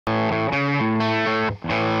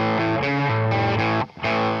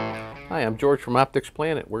Hi, I'm George from Optics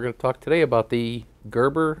Planet. We're going to talk today about the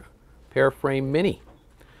Gerber Paraframe Mini.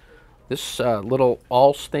 This little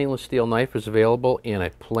all stainless steel knife is available in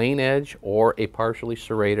a plain edge or a partially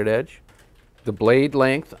serrated edge. The blade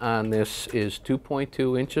length on this is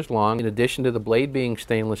 2.2 inches long. In addition to the blade being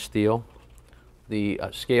stainless steel, the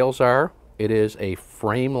scales are, it is a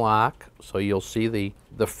frame lock, so you'll see the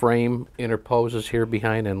frame interposes here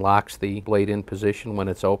behind and locks the blade in position when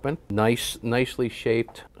it's open. Nicely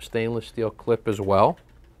shaped stainless steel clip as well.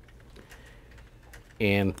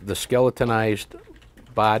 And the skeletonized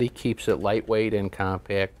body keeps it lightweight and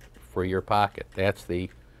compact for your pocket. That's the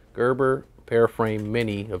Gerber Paraframe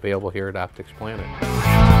Mini, available here at Optics Planet.